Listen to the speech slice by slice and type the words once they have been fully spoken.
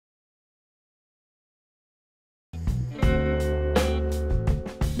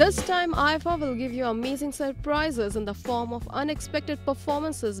This time, IIFA will give you amazing surprises in the form of unexpected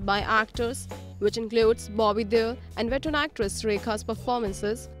performances by actors, which includes Bobby Deol and veteran actress Rekha's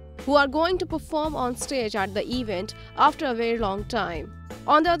performances, who are going to perform on stage at the event after a very long time.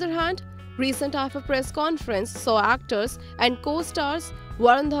 On the other hand, recent IIFA press conference saw actors and co-stars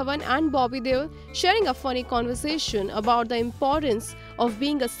Varun Dhawan and Bobby Deol sharing a funny conversation about the importance of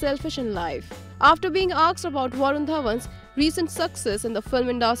being a selfish in life. After being asked about Varun Dhawan's recent success in the film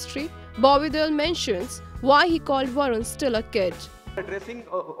industry, Bobby Deol mentions why he called Varun still a kid. Addressing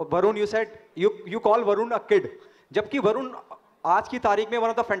Varun, you said you call Varun a kid. जबकि Varun आज की तारीख में one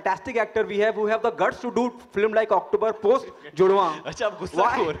of the fantastic actor we have who have the guts to do film like October post जुड़वा. अच्छा आप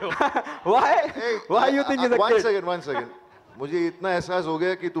गुस्सा हो रहे हो? Why you think he's a kid? One second. मुझे इतना एहसास हो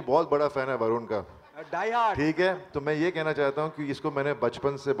गया कि तू बहुत बड़ा फैन है वरुण का. Die hard. ठीक है, तो मैं ये कहना चाहता हूँ कि इसको मैंने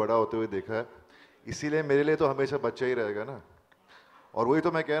बचपन से बड़ा होते हुए देखा है, इसीलिए मेरे लिए तो हमेशा बच्चा ही रहेगा ना. और वही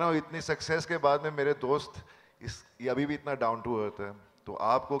तो मैं कह रहा हूँ, इतनी सक्सेस के बाद में मेरे दोस्त ये अभी भी इतना डाउन टू अर्थ है. तो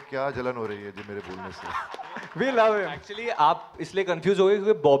आपको क्या जलन हो रही है जी मेरे बोलने से? We love him. Actually आप इसलिए कंफ्यूज हो गए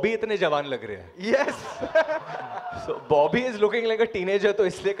क्योंकि बॉबी इतने जवान लग रहे हैं. Yes. So Bobby is looking like a teenager, तो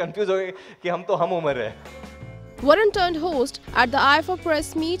इसलिए कंफ्यूज हो गए कि हम तो हम उम्र है. Varun turned host at the IIFA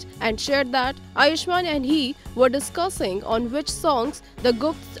press meet and shared that Ayushmann and he were discussing on which songs the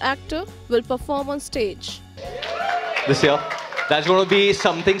Gupt actor will perform on stage. This year, that's going to be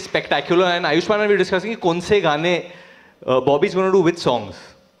something spectacular, and Ayushmann and we were discussing कौन से गाने Bobby is going to do which songs.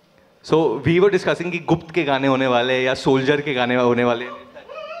 So we were discussing कि गुप्त के गाने होने वाले या सोल्जर के गाने होने वाले.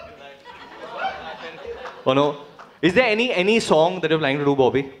 Oh no, is there any song that you're planning to do,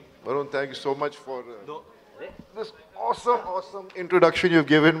 Bobby? Varun, thank you so much for this awesome introduction you've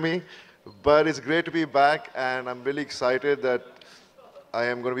given me. But it's great to be back, and I'm really excited that I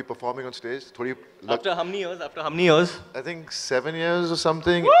am going to be performing on stage. After how many years? After how many years? I think 7 years or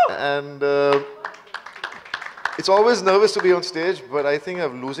something. Woo! And it's always nervous to be on stage, but I think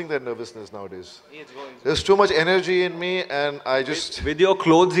I'm losing that nervousness nowadays. There's too much energy in me, and I just... With your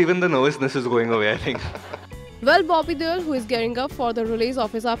clothes, even the nervousness is going away, I think. Well, Bobby Deol, who is gearing up for the release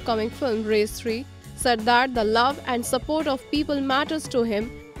of his upcoming film Race 3, said that the love and support of people matters to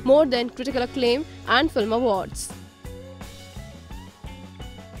him more than critical acclaim and film awards.